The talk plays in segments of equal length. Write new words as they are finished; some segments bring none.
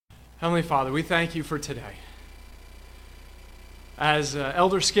Heavenly Father, we thank you for today. As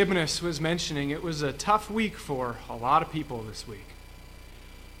Elder Skibnus was mentioning, it was a tough week for a lot of people this week.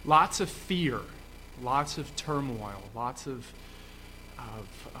 Lots of fear, lots of turmoil, lots of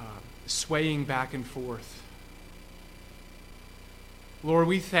swaying back and forth. Lord,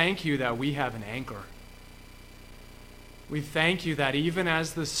 we thank you that we have an anchor. We thank you that even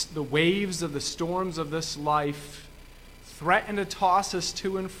as the waves of the storms of this life threaten to toss us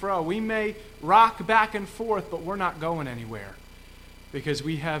to and fro, we may rock back and forth, but we're not going anywhere because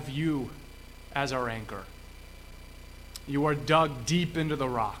we have you as our anchor. You are dug deep into the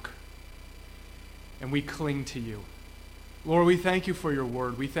rock, and we cling to you. Lord, we thank you for your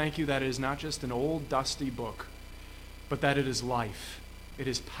word. We thank you that it is not just an old, dusty book, but that it is life. It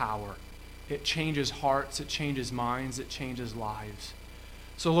is power. It changes hearts. It changes minds. It changes lives.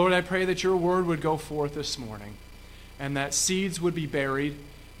 So, Lord, I pray that your word would go forth this morning and that seeds would be buried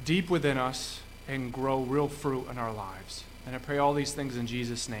deep within us and grow real fruit in our lives. And I pray all these things in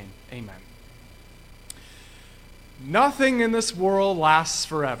Jesus' name. Amen. Nothing in this world lasts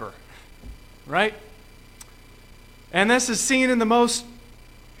forever, right? And this is seen in the most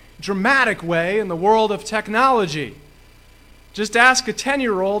dramatic way in the world of technology. Just ask a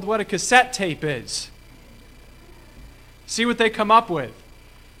 10-year-old what a cassette tape is. See what they come up with.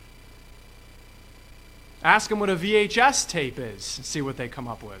 Ask them what a VHS tape is and see what they come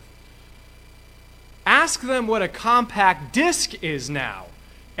up with. Ask them what a compact disc is now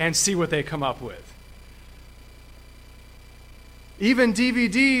and see what they come up with. Even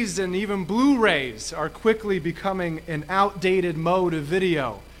DVDs and even Blu-rays are quickly becoming an outdated mode of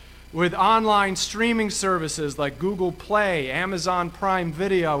video, with online streaming services like Google Play, Amazon Prime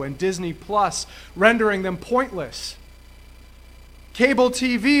Video, and Disney Plus rendering them pointless. Cable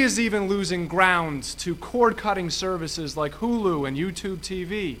TV is even losing ground to cord-cutting services like Hulu and YouTube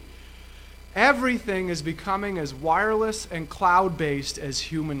TV. Everything is becoming as wireless and cloud-based as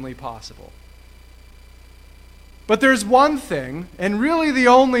humanly possible. But there's one thing, and really the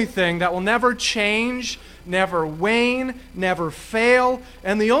only thing, that will never change, never wane, never fail,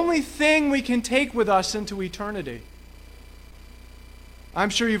 and the only thing we can take with us into eternity. I'm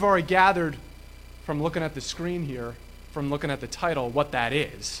sure you've already gathered from looking at the screen here, from looking at the title, what that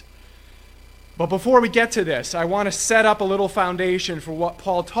is. But before we get to this, I want to set up a little foundation for what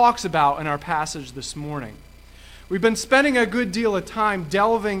Paul talks about in our passage this morning. We've been spending a good deal of time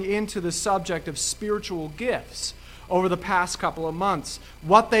delving into the subject of spiritual gifts over the past couple of months.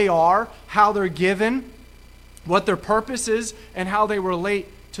 What they are, how they're given, what their purpose is, and how they relate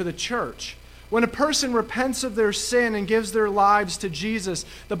to the church. When a person repents of their sin and gives their lives to Jesus,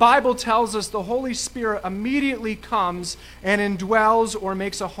 the Bible tells us the Holy Spirit immediately comes and indwells or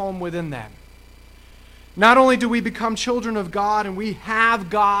makes a home within them. Not only do we become children of God and we have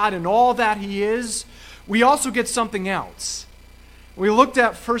God and all that He is, we also get something else. We looked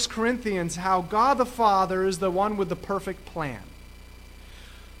at 1 Corinthians, how God the Father is the one with the perfect plan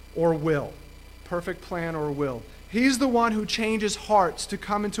or will. Perfect plan or will. He's the one who changes hearts to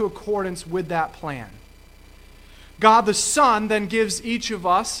come into accordance with that plan. God the Son then gives each of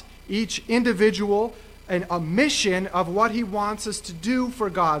us, each individual, a mission of what He wants us to do for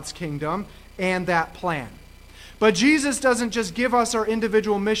God's kingdom and that plan. But Jesus doesn't just give us our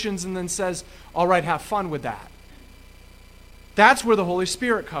individual missions and then says, all right, have fun with that. That's where the Holy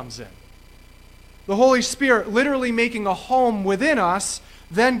Spirit comes in. The Holy Spirit, literally making a home within us,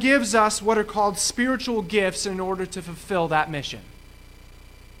 then gives us what are called spiritual gifts in order to fulfill that mission.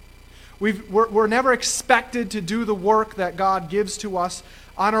 We're never expected to do the work that God gives to us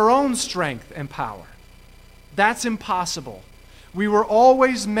on our own strength and power. That's impossible. We were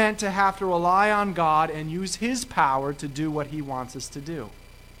always meant to have to rely on God and use His power to do what He wants us to do.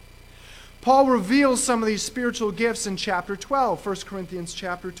 Paul reveals some of these spiritual gifts in chapter 12, 1 Corinthians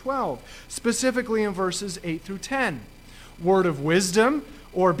chapter 12, specifically in verses 8 through 10. Word of wisdom,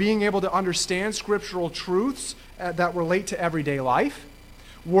 or being able to understand scriptural truths that relate to everyday life.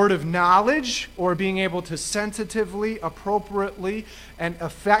 Word of knowledge, or being able to sensitively, appropriately, and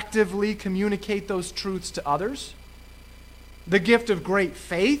effectively communicate those truths to others. The gift of great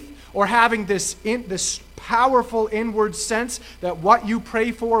faith, or having this powerful inward sense that what you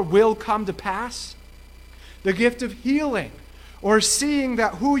pray for will come to pass. The gift of healing, or seeing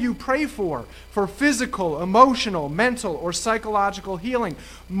that who you pray for physical, emotional, mental, or psychological healing,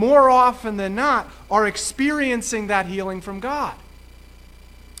 more often than not, are experiencing that healing from God.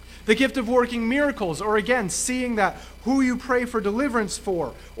 The gift of working miracles, or again, seeing that who you pray for deliverance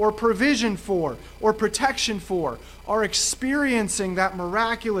for, or provision for, or protection for, are experiencing that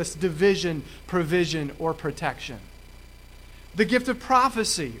miraculous division, provision, or protection. The gift of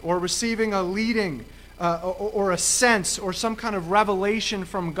prophecy, or receiving a leading or a sense or some kind of revelation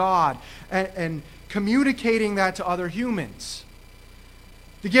from God and communicating that to other humans.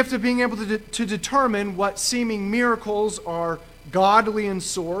 The gift of being able to determine what seeming miracles are godly in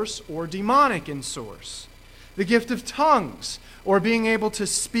source or demonic in source. The gift of tongues, or being able to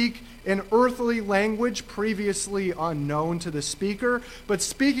speak in earthly language previously unknown to the speaker, but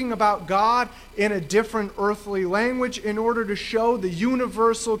speaking about God in a different earthly language in order to show the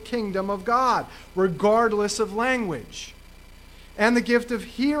universal kingdom of God, regardless of language. And the gift of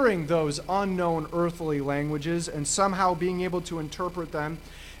hearing those unknown earthly languages and somehow being able to interpret them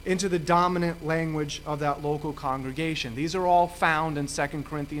into the dominant language of that local congregation. These are all found in 2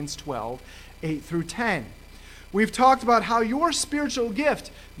 Corinthians 12, 8 through 10. We've talked about how your spiritual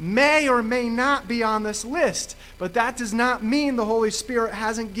gift may or may not be on this list, but that does not mean the Holy Spirit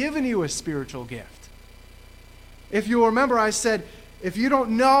hasn't given you a spiritual gift. If you remember, I said, if you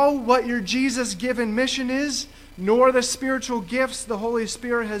don't know what your Jesus-given mission is, nor the spiritual gifts the Holy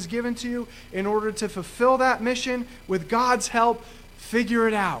Spirit has given to you in order to fulfill that mission, with God's help, figure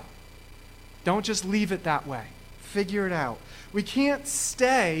it out. Don't just leave it that way. Figure it out. We can't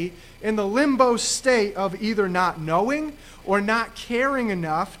stay in the limbo state of either not knowing or not caring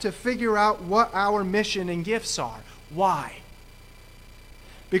enough to figure out what our mission and gifts are. Why?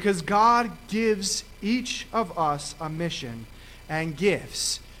 Because God gives each of us a mission and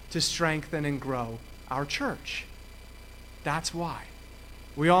gifts to strengthen and grow our church. That's why.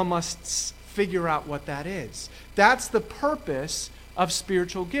 We all must figure out what that is. That's the purpose of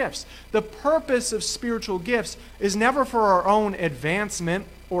spiritual gifts. The purpose of spiritual gifts is never for our own advancement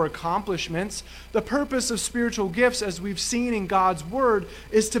or accomplishments. The purpose of spiritual gifts, as we've seen in God's Word,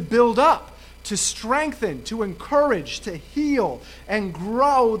 is to build up, to strengthen, to encourage, to heal, and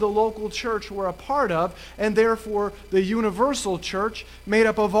grow the local church we're a part of, and therefore the universal church made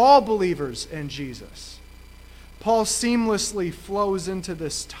up of all believers in Jesus. Paul seamlessly flows into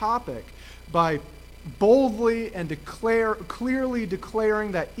this topic by boldly and clearly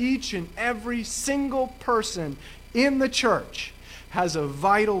declaring that each and every single person in the church has a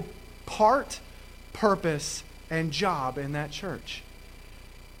vital part, purpose, and job in that church.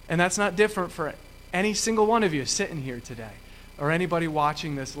 And that's not different for any single one of you sitting here today or anybody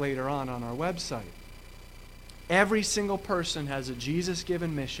watching this later on our website. Every single person has a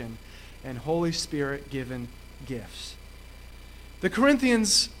Jesus-given mission and Holy Spirit-given gifts. The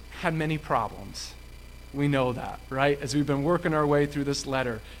Corinthians had many problems. We know that, right? As we've been working our way through this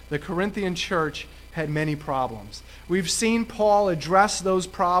letter, the Corinthian church had many problems. We've seen Paul address those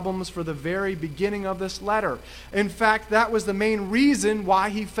problems for the very beginning of this letter. In fact, that was the main reason why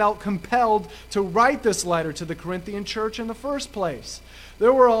he felt compelled to write this letter to the Corinthian church in the first place.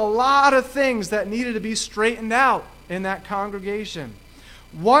 There were a lot of things that needed to be straightened out in that congregation.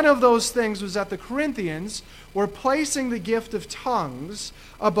 One of those things was that the Corinthians were placing the gift of tongues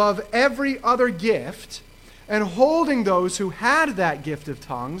above every other gift and holding those who had that gift of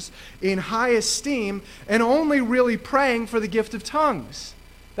tongues in high esteem and only really praying for the gift of tongues.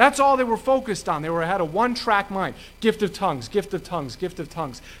 That's all they were focused on. They had a one-track mind. Gift of tongues, gift of tongues, gift of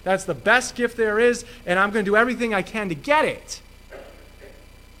tongues. That's the best gift there is, and I'm going to do everything I can to get it.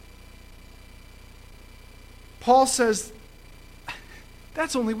 Paul says,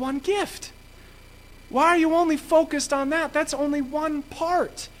 that's only one gift. Why are you only focused on that? That's only one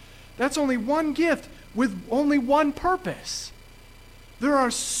part. That's only one gift with only one purpose. There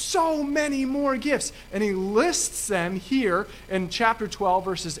are so many more gifts. And he lists them here in chapter 12,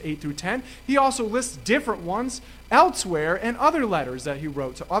 verses 8 through 10. He also lists different ones elsewhere in other letters that he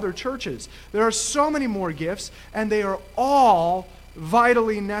wrote to other churches. There are so many more gifts, and they are all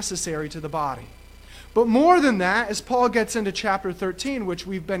vitally necessary to the body. But more than that, as Paul gets into chapter 13, which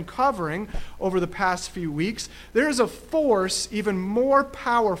we've been covering over the past few weeks, there is a force even more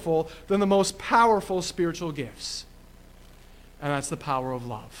powerful than the most powerful spiritual gifts. And that's the power of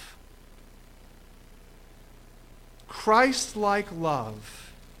love. Christ-like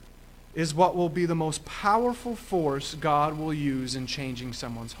love is what will be the most powerful force God will use in changing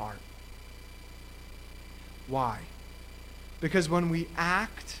someone's heart. Why? Because when we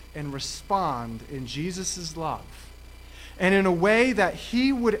act and respond in Jesus' love, and in a way that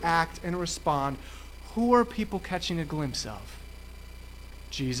he would act and respond, who are people catching a glimpse of?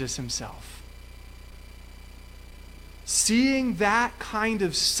 Jesus himself. Seeing that kind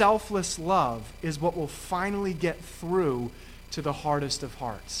of selfless love is what will finally get through to the hardest of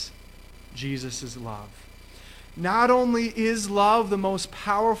hearts, Jesus' love. Not only is love the most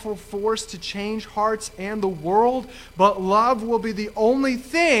powerful force to change hearts and the world, but love will be the only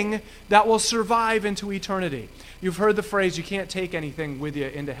thing that will survive into eternity. You've heard the phrase, you can't take anything with you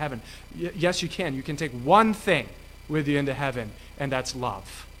into heaven. Yes, you can. You can take one thing with you into heaven, and that's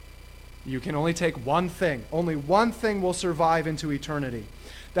love. You can only take one thing. Only one thing will survive into eternity.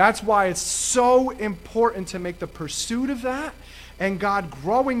 That's why it's so important to make the pursuit of that and God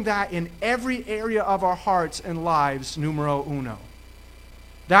growing that in every area of our hearts and lives numero uno.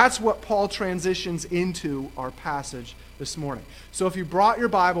 That's what Paul transitions into our passage this morning. So if you brought your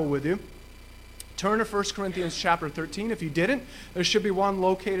Bible with you, turn to 1 Corinthians chapter 13. If you didn't, there should be one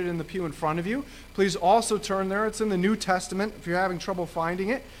located in the pew in front of you. Please also turn there. It's in the New Testament. If you're having trouble finding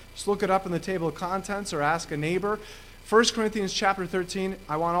it, just look it up in the table of contents or ask a neighbor. 1 Corinthians chapter 13,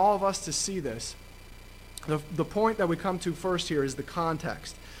 I want all of us to see this. The point that we come to first here is the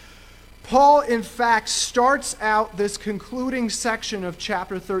context. Paul, in fact, starts out this concluding section of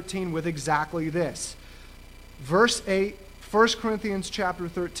chapter 13 with exactly this. Verse 8, 1 Corinthians chapter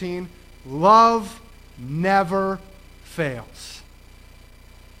 13, love never fails.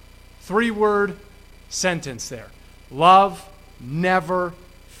 3-word sentence there. Love never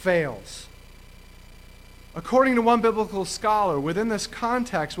fails. According to one biblical scholar, within this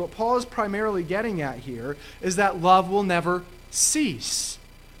context, what Paul is primarily getting at here is that love will never cease.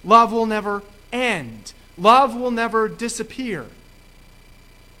 Love will never end. Love will never disappear.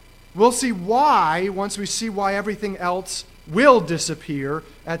 We'll see why once we see why everything else will disappear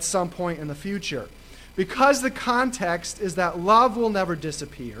at some point in the future. Because the context is that love will never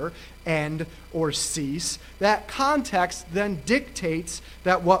disappear, end, or cease, that context then dictates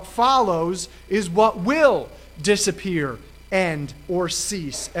that what follows is what will disappear, end, or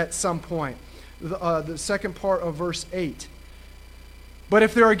cease at some point. The second part of verse 8. But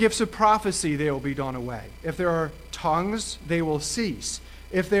if there are gifts of prophecy, they will be done away. If there are tongues, they will cease.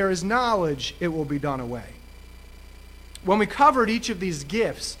 If there is knowledge, it will be done away. When we covered each of these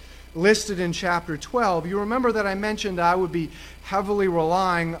gifts listed in chapter 12, you remember that I mentioned I would be heavily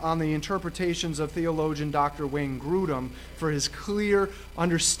relying on the interpretations of theologian Dr. Wayne Grudem for his clear,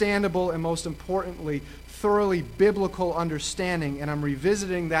 understandable, and most importantly, thoroughly biblical understanding, and I'm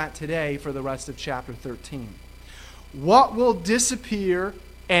revisiting that today for the rest of chapter 13. What will disappear,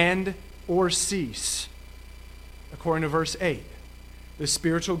 end, or cease? According to verse 8, the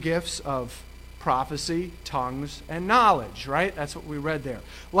spiritual gifts of prophecy, tongues, and knowledge, right? That's what we read there.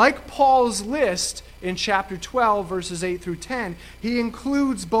 Like Paul's list in chapter 12, verses 8 through 10, he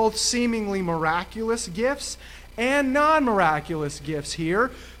includes both seemingly miraculous gifts and non-miraculous gifts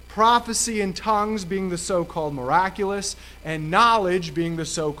here. Prophecy and tongues being the so-called miraculous, and knowledge being the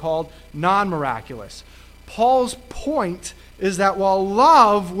so-called non-miraculous. Paul's point is that while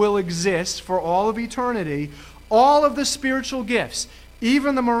love will exist for all of eternity, all of the spiritual gifts,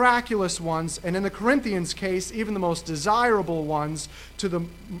 even the miraculous ones, and in the Corinthians' case, even the most desirable ones to the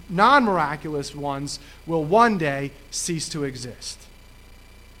non-miraculous ones, will one day cease to exist.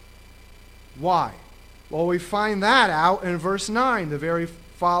 Why? Well, we find that out in verse 9, the very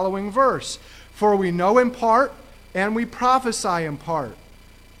following verse. For we know in part, and we prophesy in part.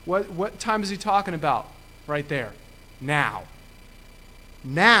 What time is he talking about right there? Now.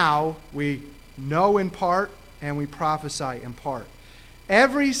 Now we know in part, and we prophesy in part.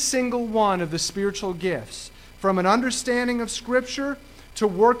 Every single one of the spiritual gifts, from an understanding of Scripture to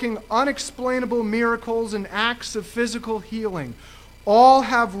working unexplainable miracles and acts of physical healing, all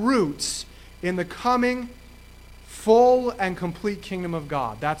have roots in the coming full and complete kingdom of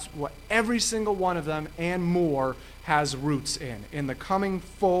God. That's what every single one of them and more has roots in the coming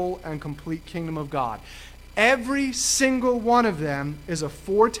full and complete kingdom of God. Every single one of them is a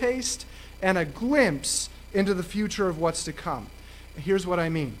foretaste and a glimpse into the future of what's to come. Here's what I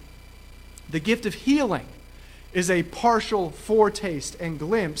mean. The gift of healing is a partial foretaste and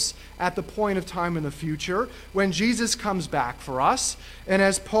glimpse at the point of time in the future when Jesus comes back for us. And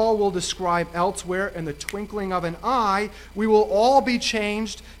as Paul will describe elsewhere, in the twinkling of an eye, we will all be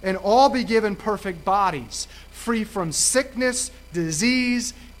changed and all be given perfect bodies, free from sickness,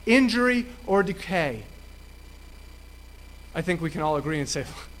 disease, injury, or decay. I think we can all agree and say,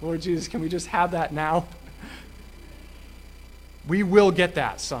 Lord Jesus, can we just have that now? We will get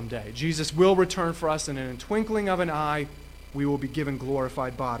that someday. Jesus will return for us, and in a twinkling of an eye, we will be given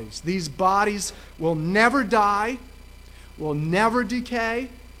glorified bodies. These bodies will never die, will never decay,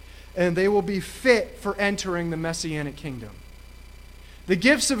 and they will be fit for entering the Messianic kingdom. The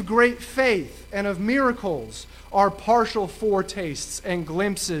gifts of great faith and of miracles are partial foretastes and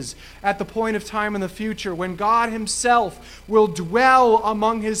glimpses at the point of time in the future when God himself will dwell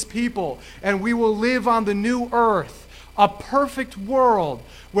among his people and we will live on the new earth, a perfect world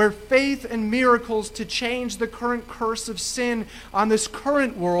where faith and miracles to change the current curse of sin on this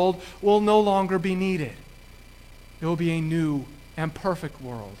current world will no longer be needed. It will be a new and perfect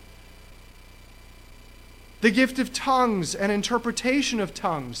world. The gift of tongues and interpretation of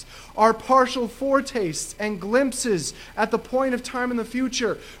tongues are partial foretastes and glimpses at the point of time in the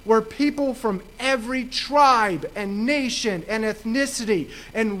future where people from every tribe and nation and ethnicity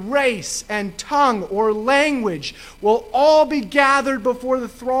and race and tongue or language will all be gathered before the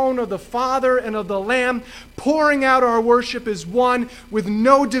throne of the Father and of the Lamb, pouring out our worship as one with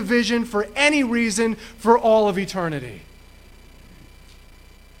no division for any reason for all of eternity.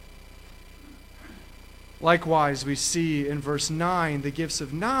 Likewise, we see in verse 9 the gifts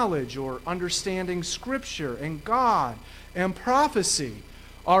of knowledge or understanding Scripture and God and prophecy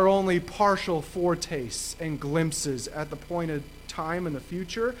are only partial foretastes and glimpses at the point of time in the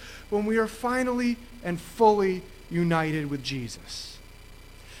future when we are finally and fully united with Jesus.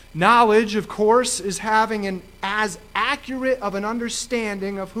 Knowledge, of course, is having an as accurate of an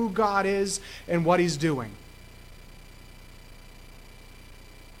understanding of who God is and what he's doing.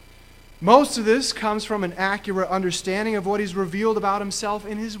 Most of this comes from an accurate understanding of what he's revealed about himself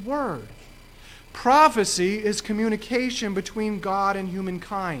in his word. Prophecy is communication between God and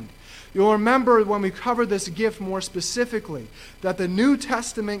humankind. You'll remember when we covered this gift more specifically that the New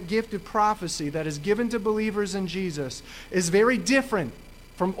Testament gift of prophecy that is given to believers in Jesus is very different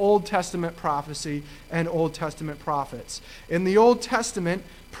from Old Testament prophecy and Old Testament prophets. In the Old Testament,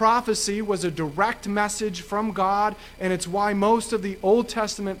 prophecy was a direct message from God, and it's why most of the Old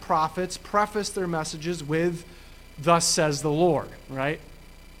Testament prophets preface their messages with, "Thus says the Lord," right?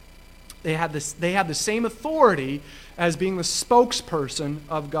 They had the same authority as being the spokesperson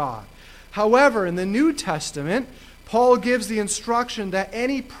of God. However, in the New Testament, Paul gives the instruction that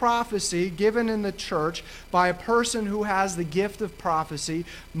any prophecy given in the church by a person who has the gift of prophecy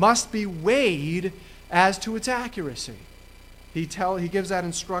must be weighed as to its accuracy. He gives that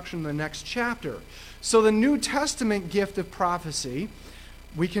instruction in the next chapter. So the New Testament gift of prophecy,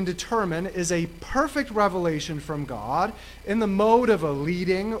 we can determine, is a perfect revelation from God in the mode of a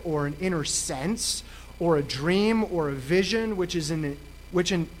leading or an inner sense or a dream or a vision, which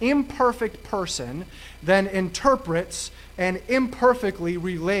an imperfect person then interprets and imperfectly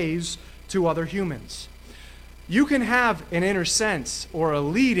relays to other humans. You can have an inner sense or a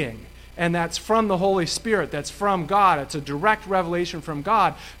leading, and that's from the Holy Spirit, that's from God, it's a direct revelation from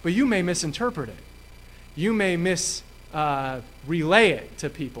God, but you may misinterpret it. You may relay it to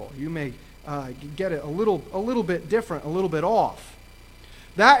people. You may get it a little bit different, a little bit off.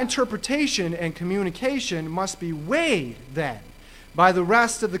 That interpretation and communication must be weighed then by the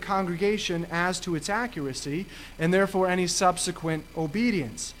rest of the congregation as to its accuracy, and therefore any subsequent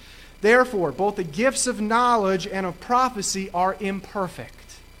obedience. Therefore, both the gifts of knowledge and of prophecy are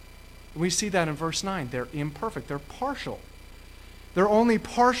imperfect. We see that in verse 9. They're imperfect. They're partial. They're only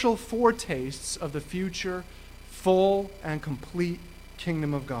partial foretastes of the future, full and complete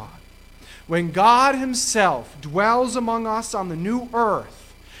kingdom of God. When God himself dwells among us on the new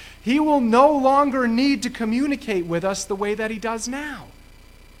earth, he will no longer need to communicate with us the way that he does now.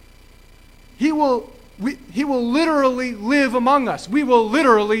 He will literally live among us. We will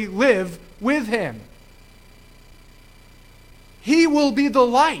literally live with him. He will be the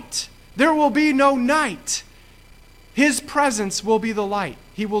light. There will be no night. His presence will be the light.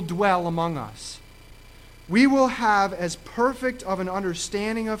 He will dwell among us. We will have as perfect of an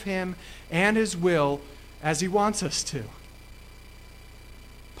understanding of him and his will as he wants us to.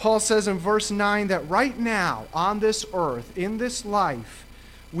 Paul says in verse 9 that right now, on this earth, in this life,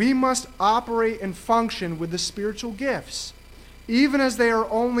 we must operate and function with the spiritual gifts, even as they are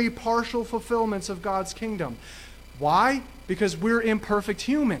only partial fulfillments of God's kingdom. Why? Because we're imperfect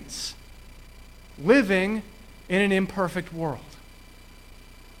humans living in an imperfect world.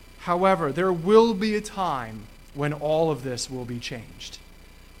 However, there will be a time when all of this will be changed.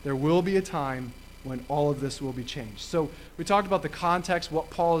 There will be a time when all of this will be changed. So we talked about the context, what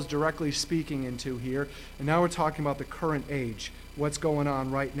Paul is directly speaking into here, and now we're talking about the current age, what's going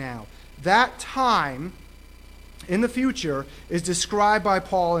on right now. That time in the future is described by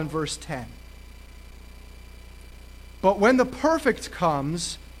Paul in verse 10. But when the perfect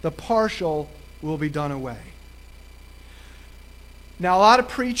comes, the partial will be done away. Now, a lot of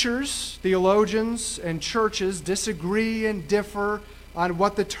preachers, theologians, and churches disagree and differ on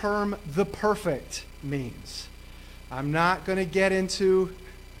what the term the perfect means. I'm not going to get into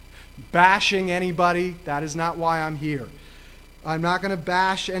bashing anybody. That is not why I'm here. I'm not going to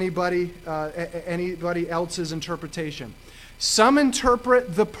bash anybody else's interpretation. Some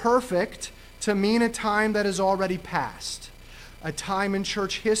interpret the perfect to mean a time that is already past, a time in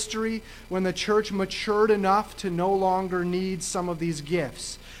church history when the church matured enough to no longer need some of these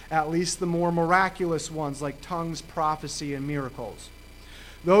gifts, at least the more miraculous ones like tongues, prophecy, and miracles.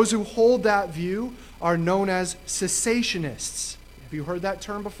 Those who hold that view are known as cessationists. Have you heard that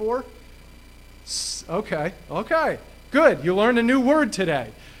term before? Okay, good. You learned a new word today.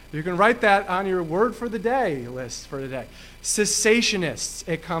 You can write that on your word for the day list for today. Cessationists.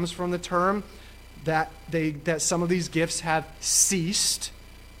 It comes from the term that some of these gifts have ceased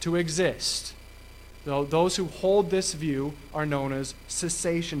to exist. So those who hold this view are known as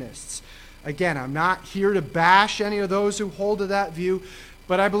cessationists. Again, I'm not here to bash any of those who hold to that view,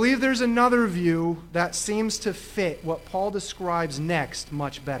 but I believe there's another view that seems to fit what Paul describes next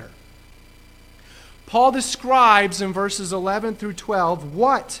much better. Paul describes in verses 11 through 12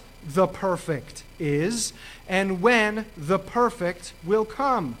 what the perfect is and when the perfect will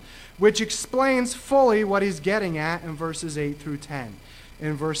come, which explains fully what he's getting at in verses 8 through 10.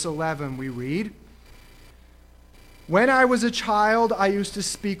 In verse 11 we read, "When I was a child, I used to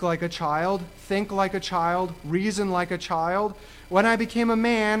speak like a child, think like a child, reason like a child. When I became a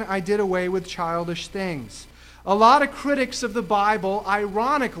man, I did away with childish things." A lot of critics of the Bible,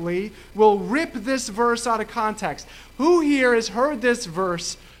 ironically, will rip this verse out of context. Who here has heard this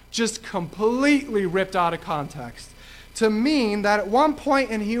verse just completely ripped out of context to mean that at one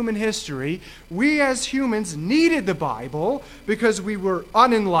point in human history, we as humans needed the Bible because we were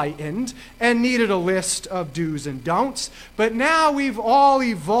unenlightened and needed a list of do's and don'ts. But now we've all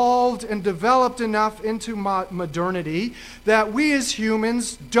evolved and developed enough into modernity that we as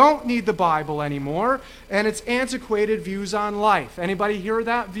humans don't need the Bible anymore and its antiquated views on life. Anybody hear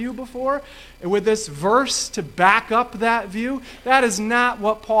that view before? With this verse to back up that view? That is not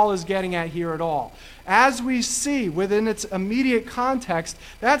what Paul is getting at here at all. As we see within its immediate context,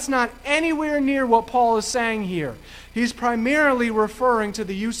 that's not anywhere near what Paul is saying here. He's primarily referring to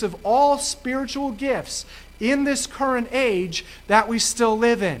the use of all spiritual gifts in this current age that we still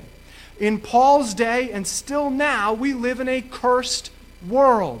live in. In Paul's day and still now, we live in a cursed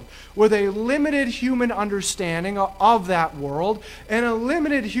world with a limited human understanding of that world and a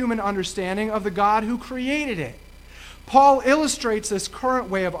limited human understanding of the God who created it. Paul illustrates this current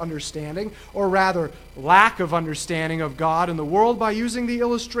way of understanding, or rather lack of understanding of God and the world, by using the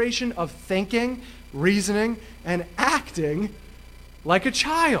illustration of thinking, reasoning, and acting like a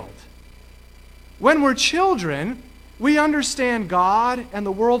child. When we're children, we understand God and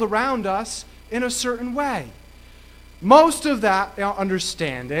the world around us in a certain way. Most of that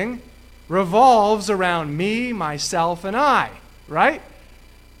understanding revolves around me, myself, and I, right?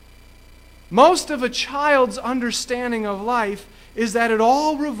 Most of a child's understanding of life is that it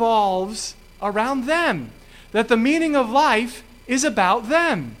all revolves around them, that the meaning of life is about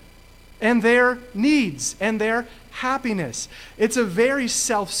them and their needs and their happiness. It's a very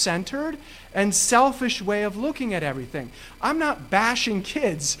self-centered and selfish way of looking at everything. I'm not bashing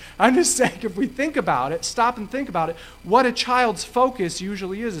kids. I'm just saying, if we think about it, stop and think about it, what a child's focus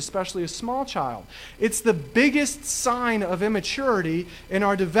usually is, especially a small child. It's the biggest sign of immaturity in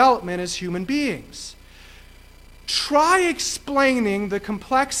our development as human beings. Try explaining the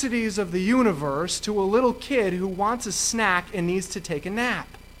complexities of the universe to a little kid who wants a snack and needs to take a nap.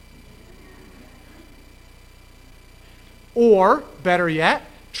 Or, better yet,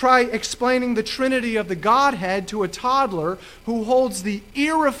 try explaining the Trinity of the Godhead to a toddler who holds the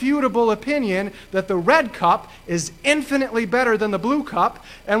irrefutable opinion that the red cup is infinitely better than the blue cup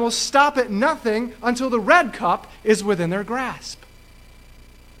and will stop at nothing until the red cup is within their grasp.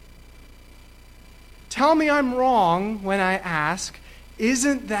 Tell me I'm wrong when I ask,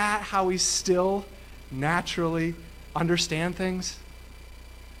 isn't that how we still naturally understand things?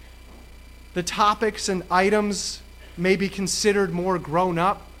 The topics and items may be considered more grown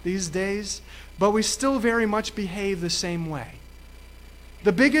up these days, but we still very much behave the same way.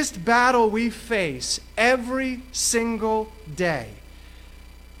 The biggest battle we face every single day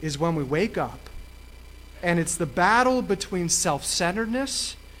is when we wake up, and it's the battle between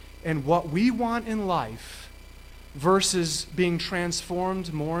self-centeredness and what we want in life versus being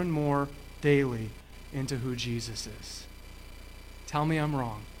transformed more and more daily into who Jesus is. Tell me I'm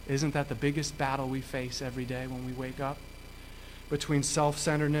wrong. Isn't that the biggest battle we face every day when we wake up? Between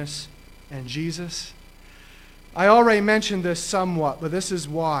self-centeredness and Jesus? I already mentioned this somewhat, but this is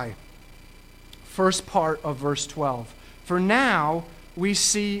why. First part of verse 12. For now we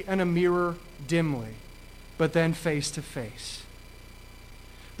see in a mirror dimly, but then face to face.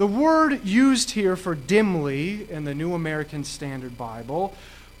 The word used here for dimly in the New American Standard Bible,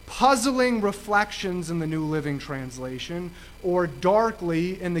 puzzling reflections in the New Living Translation, or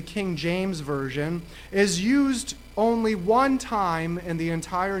darkly in the King James Version, is used only one time in the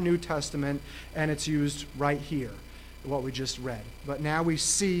entire New Testament, and it's used right here, what we just read. But now we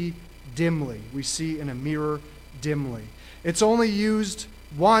see dimly. We see in a mirror dimly. It's only used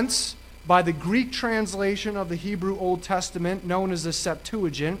once by the Greek translation of the Hebrew Old Testament, known as the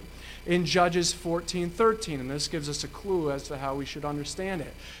Septuagint, in Judges 14:13, and this gives us a clue as to how we should understand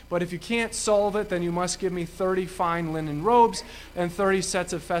it. But if you can't solve it, then you must give me 30 fine linen robes and 30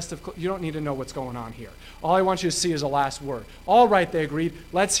 sets of festive clothes. You don't need to know what's going on here. All I want you to see is a last word. All right, they agreed.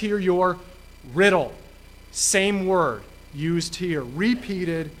 Let's hear your riddle. Same word used here,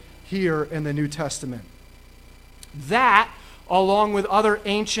 repeated here in the New Testament. That, along with another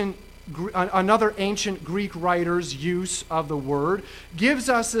ancient Greek writer's use of the word, gives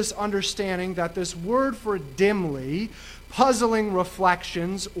us this understanding that this word for dimly, puzzling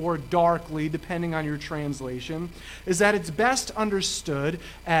reflections, or darkly, depending on your translation, is that it's best understood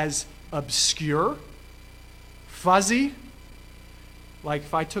as obscure, fuzzy. Like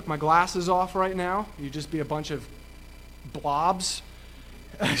if I took my glasses off right now, you'd just be a bunch of blobs.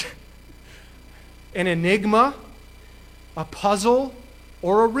 An enigma, a puzzle,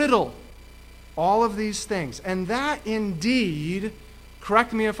 or a riddle. All of these things. And that indeed,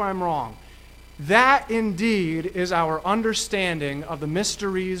 correct me if I'm wrong, that indeed is our understanding of the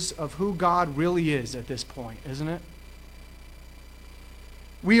mysteries of who God really is at this point, isn't it?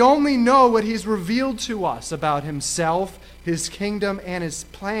 We only know what he's revealed to us about himself, his kingdom, and his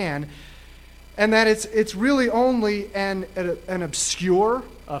plan, and that it's really only an obscure,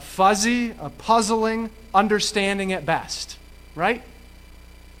 a fuzzy, a puzzling understanding at best, right?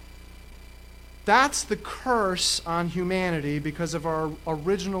 That's the curse on humanity because of our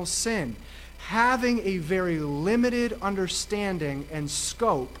original sin. Having a very limited understanding and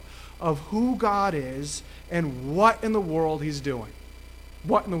scope of who God is and what in the world he's doing.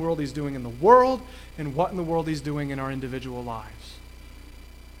 What in the world he's doing in the world and what in the world he's doing in our individual lives.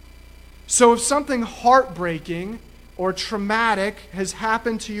 So if something heartbreaking or traumatic has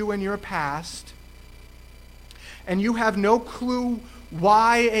happened to you in your past and you have no clue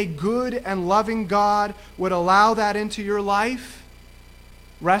why a good and loving God would allow that into your life,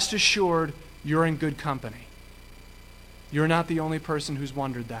 rest assured you're in good company. You're not the only person who's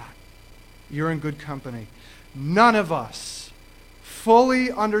wondered that. You're in good company. None of us fully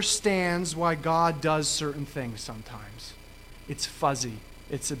understands why God does certain things sometimes. It's fuzzy.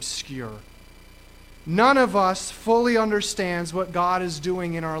 It's obscure. None of us fully understands what God is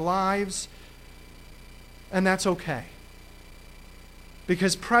doing in our lives, and that's okay.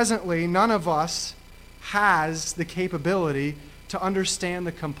 Because presently, none of us has the capability to understand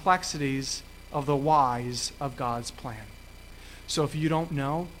the complexities of the whys of God's plan. So if you don't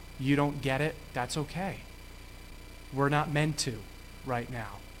know, you don't get it, that's okay. We're not meant to right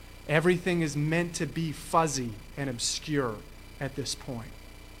now. Everything is meant to be fuzzy and obscure at this point.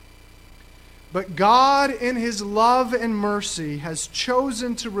 But God, in his love and mercy, has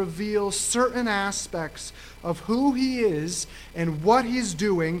chosen to reveal certain aspects of who he is and what he's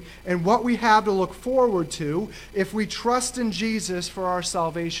doing and what we have to look forward to if we trust in Jesus for our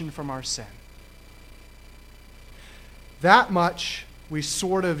salvation from our sin. That much we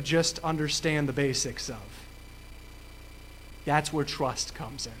sort of just understand the basics of. That's where trust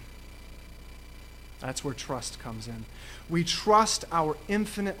comes in. That's where trust comes in. We trust our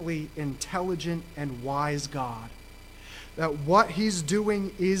infinitely intelligent and wise God that what he's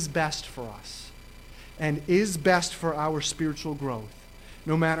doing is best for us and is best for our spiritual growth,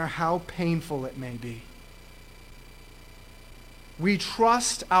 no matter how painful it may be. We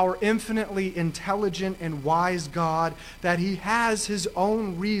trust our infinitely intelligent and wise God that he has his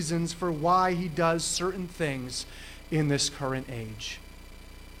own reasons for why he does certain things in this current age.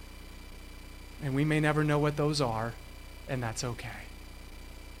 And we may never know what those are, and that's okay.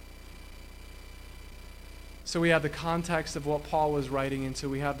 So we have the context of what Paul was writing into.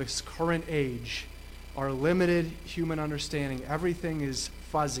 We have this current age, our limited human understanding. Everything is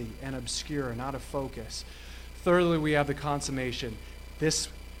fuzzy and obscure and out of focus. Thirdly, we have the consummation. This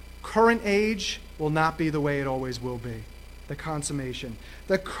current age will not be the way it always will be. The consummation.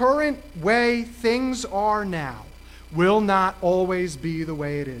 The current way things are now will not always be the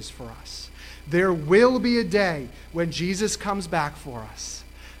way it is for us. There will be a day when Jesus comes back for us.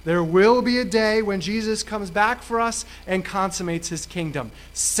 There will be a day when Jesus comes back for us and consummates his kingdom,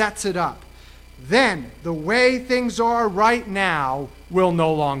 sets it up. then the way things are right now will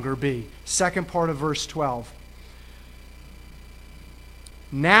no longer be. Second part of verse 12.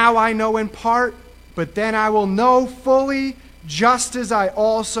 Now I know in part, but then I will know fully, just as I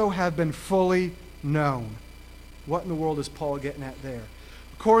also have been fully known. What in the world is Paul getting at there?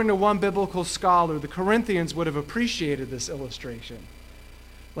 According to one biblical scholar, the Corinthians would have appreciated this illustration.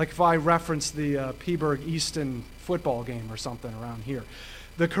 Like if I referenced the Peaburg-Easton football game or something around here.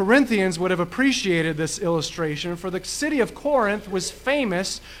 The Corinthians would have appreciated this illustration, for the city of Corinth was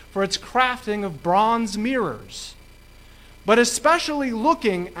famous for its crafting of bronze mirrors. But especially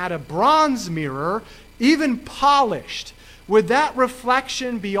looking at a bronze mirror, even polished, would that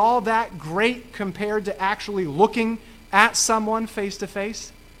reflection be all that great compared to actually looking at someone face to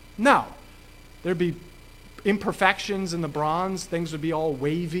face? No. There'd be imperfections in the bronze. Things would be all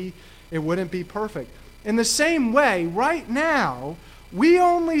wavy. It wouldn't be perfect. In the same way, right now, we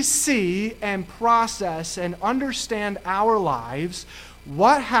only see and process and understand our lives,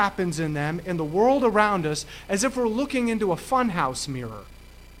 what happens in them, in the world around us, as if we're looking into a funhouse mirror.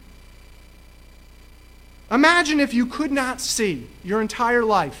 Imagine if you could not see your entire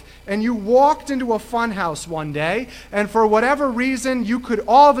life and you walked into a funhouse one day and for whatever reason you could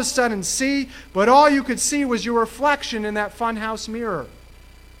all of a sudden see, but all you could see was your reflection in that funhouse mirror.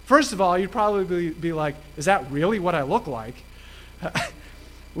 First of all, you'd probably be like, is that really what I look like?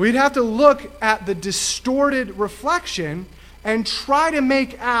 We'd have to look at the distorted reflection and try to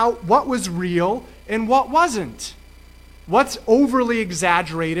make out what was real and what wasn't. What's overly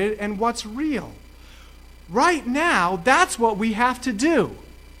exaggerated and what's real. Right now, that's what we have to do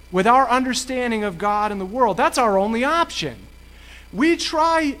with our understanding of God and the world. That's our only option. We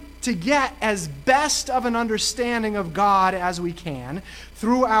try to get as best of an understanding of God as we can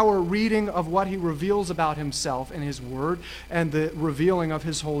through our reading of what He reveals about Himself in His Word and the revealing of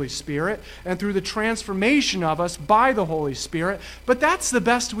His Holy Spirit and through the transformation of us by the Holy Spirit. But that's the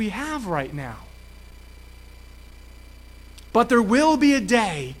best we have right now. But there will be a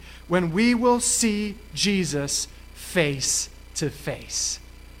day when we will see Jesus face to face.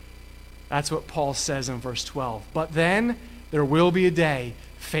 That's what Paul says in verse 12. But then there will be a day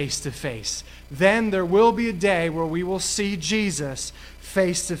face to face. Then there will be a day where we will see Jesus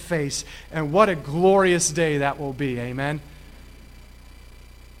face to face. And what a glorious day that will be. Amen.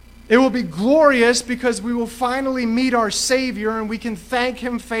 It will be glorious because we will finally meet our Savior and we can thank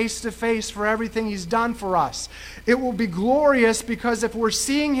Him face to face for everything He's done for us. It will be glorious because if we're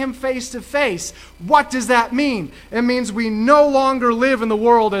seeing Him face to face, what does that mean? It means we no longer live in the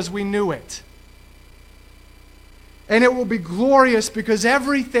world as we knew it. And it will be glorious because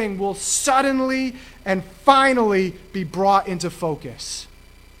everything will suddenly and finally be brought into focus.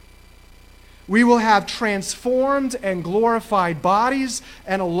 We will have transformed and glorified bodies,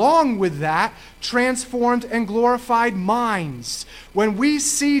 and along with that, transformed and glorified minds. When we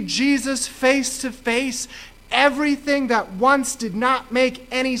see Jesus face to face, everything that once did not make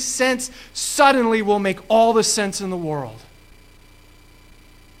any sense suddenly will make all the sense in the world.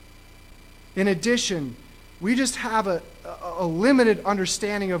 In addition, we just have a limited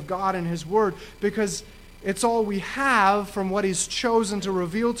understanding of God and His Word because it's all we have from what He's chosen to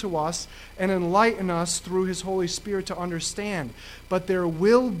reveal to us and enlighten us through His Holy Spirit to understand. But there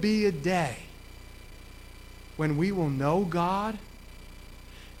will be a day when we will know God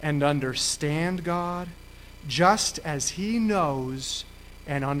and understand God just as He knows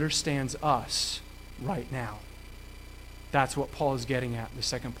and understands us right now. That's what Paul is getting at in the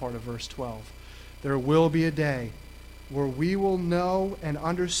second part of verse 12. There will be a day where we will know and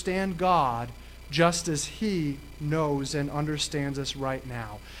understand God just as He knows and understands us right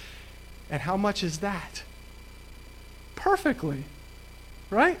now. And how much is that? Perfectly,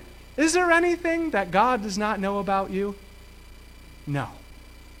 right? Is there anything that God does not know about you? No.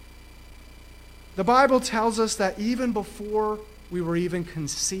 The Bible tells us that even before we were even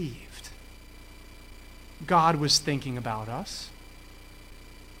conceived, God was thinking about us.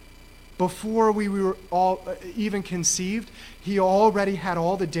 Before we were even conceived, He already had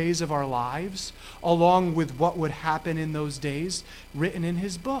all the days of our lives, along with what would happen in those days, written in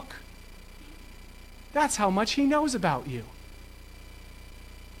His book. That's how much He knows about you.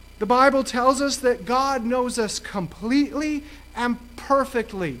 The Bible tells us that God knows us completely and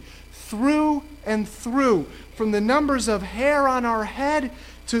perfectly, through and through, from the numbers of hair on our head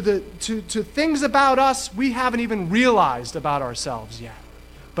to things about us we haven't even realized about ourselves yet.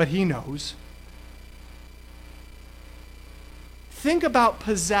 But He knows. Think about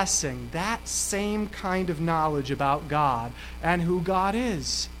possessing that same kind of knowledge about God and who God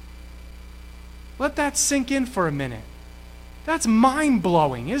is. Let that sink in for a minute. That's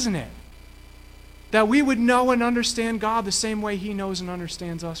mind-blowing, isn't it? That we would know and understand God the same way He knows and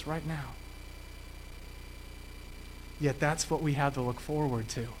understands us right now. Yet that's what we have to look forward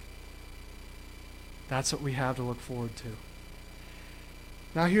to. That's what we have to look forward to.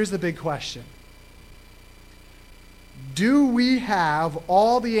 Now here's the big question. Do we have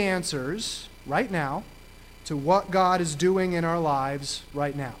all the answers right now to what God is doing in our lives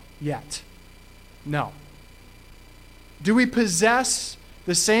right now? Yet. No. Do we possess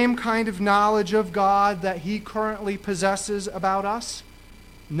the same kind of knowledge of God that He currently possesses about us?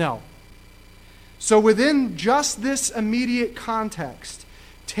 No. So within just this immediate context,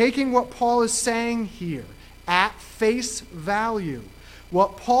 taking what Paul is saying here at face value,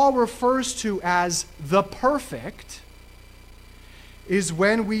 what Paul refers to as the perfect is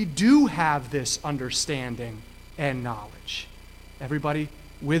when we do have this understanding and knowledge. Everybody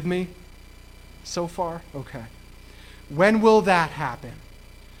with me so far? Okay. When will that happen?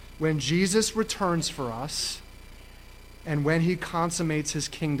 When Jesus returns for us and when He consummates His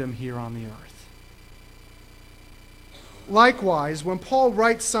kingdom here on the earth. Likewise, when Paul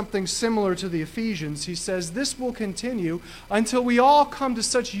writes something similar to the Ephesians, he says this will continue until we all come to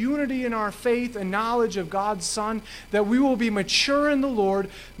such unity in our faith and knowledge of God's Son that we will be mature in the Lord,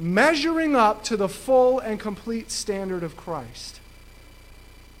 measuring up to the full and complete standard of Christ.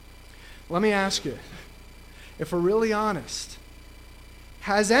 Let me ask you, if we're really honest,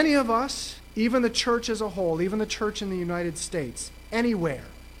 has any of us, even the church as a whole, even the church in the United States, anywhere,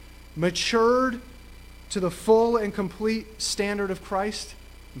 matured to the full and complete standard of Christ?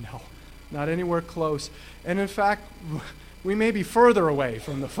 No, not anywhere close. And in fact, we may be further away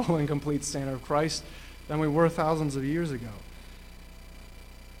from the full and complete standard of Christ than we were thousands of years ago.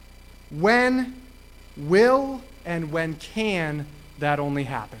 When will and when can that only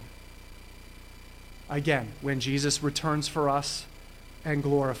happen? Again, when Jesus returns for us and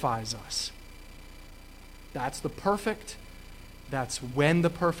glorifies us. That's the perfect. That's when the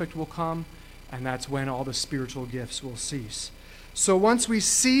perfect will come. And that's when all the spiritual gifts will cease. So once we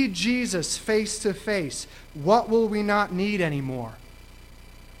see Jesus face to face, what will we not need anymore?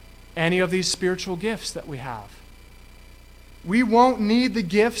 Any of these spiritual gifts that we have. We won't need the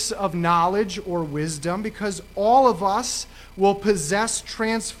gifts of knowledge or wisdom because all of us will possess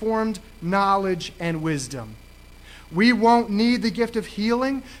transformed knowledge and wisdom. We won't need the gift of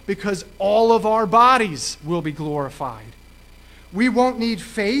healing because all of our bodies will be glorified. We won't need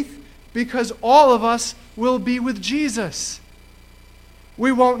faith because all of us will be with Jesus.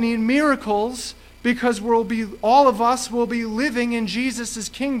 We won't need miracles because all of us will be living in Jesus'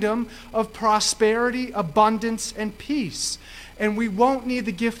 kingdom of prosperity, abundance, and peace. And we won't need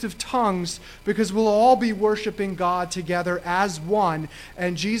the gift of tongues because we'll all be worshiping God together as one,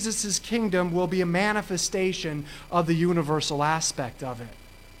 and Jesus' kingdom will be a manifestation of the universal aspect of it.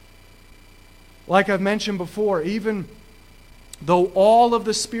 Like I've mentioned before, even though all of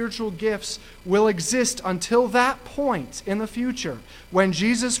the spiritual gifts will exist until that point in the future, when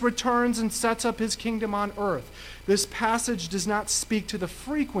Jesus returns and sets up His kingdom on earth, this passage does not speak to the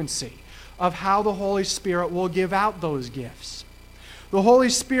frequency of how the Holy Spirit will give out those gifts. The Holy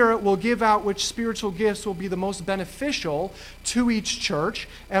Spirit will give out which spiritual gifts will be the most beneficial to each church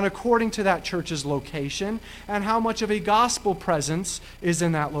and according to that church's location and how much of a gospel presence is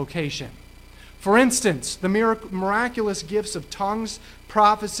in that location. For instance, the miraculous gifts of tongues,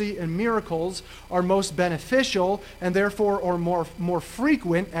 prophecy, and miracles are most beneficial and therefore are more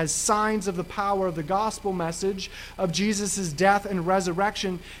frequent as signs of the power of the gospel message of Jesus' death and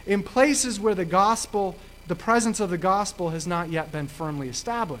resurrection in places where the presence of the gospel has not yet been firmly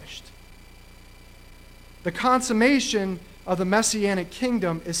established. The consummation of the Messianic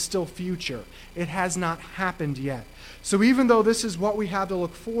kingdom is still future. It has not happened yet. So even though this is what we have to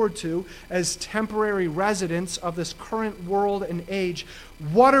look forward to as temporary residents of this current world and age,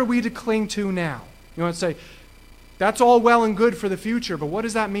 what are we to cling to now? You want to say, that's all well and good for the future, but what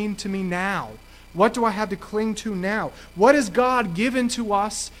does that mean to me now? What do I have to cling to now? What has God given to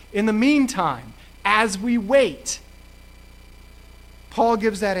us in the meantime as we wait? Paul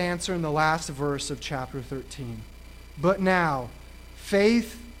gives that answer in the last verse of chapter 13. But now,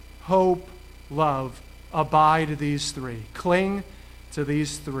 faith, hope, love, abide these three. Cling to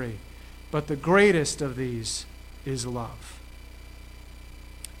these three. But the greatest of these is love.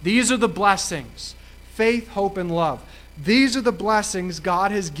 These are the blessings. Faith, hope, and love. These are the blessings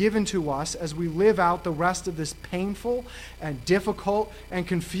God has given to us as we live out the rest of this painful and difficult and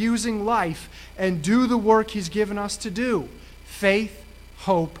confusing life and do the work He's given us to do. Faith,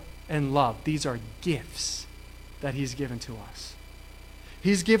 hope, and love. These are gifts that He's given to us.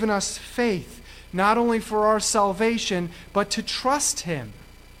 He's given us faith, not only for our salvation, but to trust Him.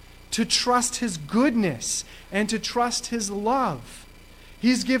 to trust his goodness, and to trust his love.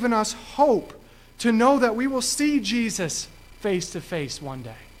 He's given us hope to know that we will see Jesus face to face one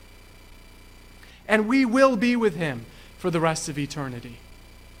day. And we will be with him for the rest of eternity.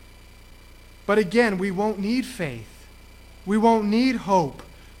 But again, we won't need faith. We won't need hope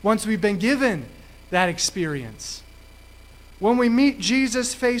once we've been given that experience. When we meet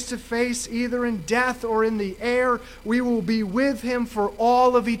Jesus face to face, either in death or in the air, we will be with him for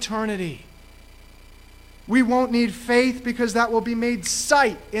all of eternity. We won't need faith because that will be made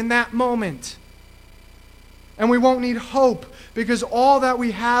sight in that moment. And we won't need hope because all that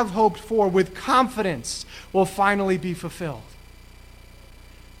we have hoped for with confidence will finally be fulfilled.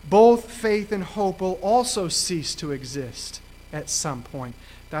 Both faith and hope will also cease to exist at some point.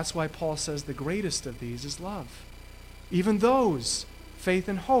 That's why Paul says the greatest of these is love. Even those, faith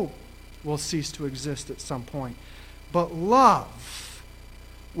and hope, will cease to exist at some point. But love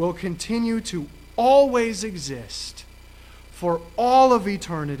will continue to always exist for all of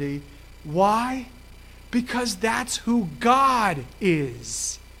eternity. Why? Because that's who God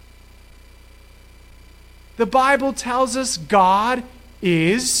is. The Bible tells us God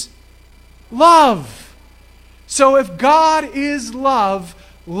is love. So if God is love,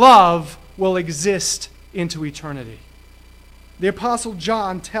 love will exist into eternity. The Apostle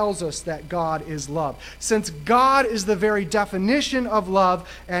John tells us that God is love. Since God is the very definition of love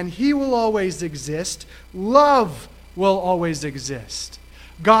and he will always exist, love will always exist.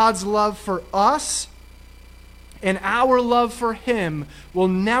 God's love for us and our love for him will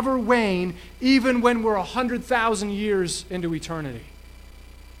never wane even when we're 100,000 years into eternity.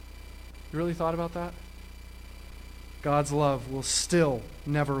 You really thought about that? God's love will still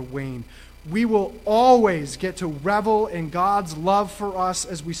never wane. We will always get to revel in God's love for us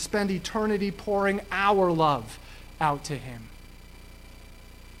as we spend eternity pouring our love out to him.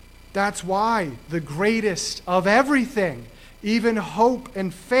 That's why the greatest of everything, even hope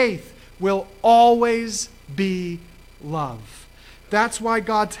and faith, will always be love. That's why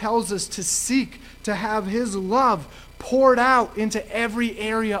God tells us to seek to have his love poured out into every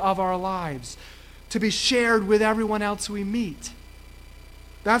area of our lives, to be shared with everyone else we meet.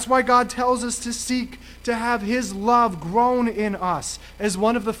 That's why God tells us to seek to have his love grown in us as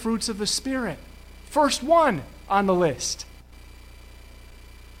one of the fruits of the Spirit. First one on the list.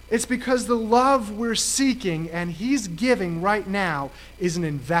 It's because the love we're seeking and he's giving right now is an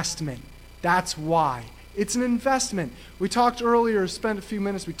investment. That's why. It's an investment. We talked earlier, spent a few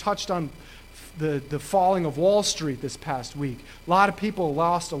minutes, we touched on the falling of Wall Street this past week. A lot of people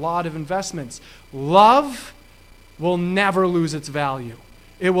lost a lot of investments. Love will never lose its value.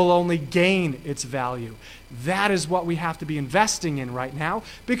 It will only gain its value. That is what we have to be investing in right now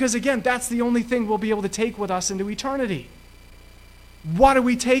because, again, that's the only thing we'll be able to take with us into eternity. What are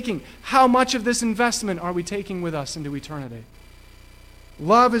we taking? How much of this investment are we taking with us into eternity?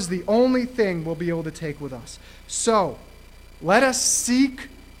 Love is the only thing we'll be able to take with us. So, let us seek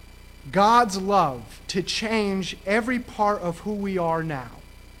God's love to change every part of who we are now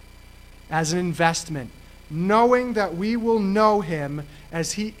as an investment, knowing that we will know him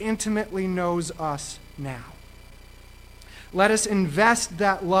as he intimately knows us now. Let us invest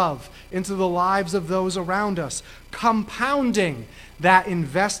that love into the lives of those around us, compounding that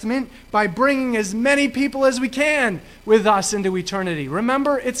investment by bringing as many people as we can with us into eternity.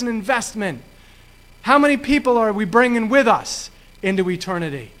 Remember, it's an investment. How many people are we bringing with us into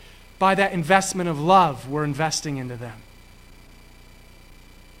eternity? By that investment of love we're investing into them.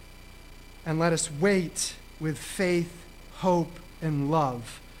 And let us wait with faith, hope, and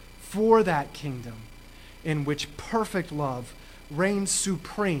love for that kingdom in which perfect love reigns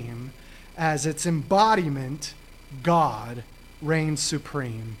supreme as its embodiment, God, reigns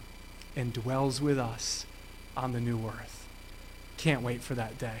supreme and dwells with us on the new earth. Can't wait for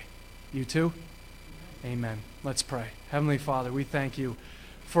that day. You too? Amen. Let's pray. Heavenly Father, we thank you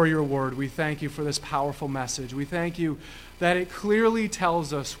for your word. We thank you for this powerful message. We thank you that it clearly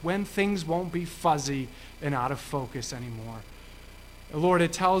tells us when things won't be fuzzy and out of focus anymore. Lord,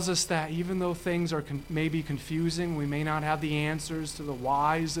 it tells us that even though things are may be confusing, we may not have the answers to the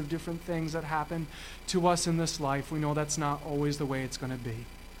whys of different things that happen to us in this life. We know that's not always the way it's going to be.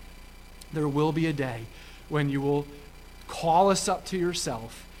 There will be a day when you will call us up to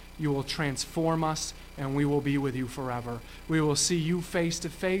yourself. You will transform us, and we will be with you forever. We will see you face to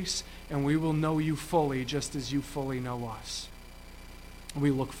face, and we will know you fully just as you fully know us.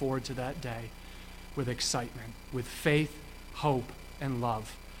 We look forward to that day with excitement, with faith, hope, and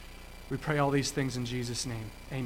love. We pray all these things in Jesus' name. Amen.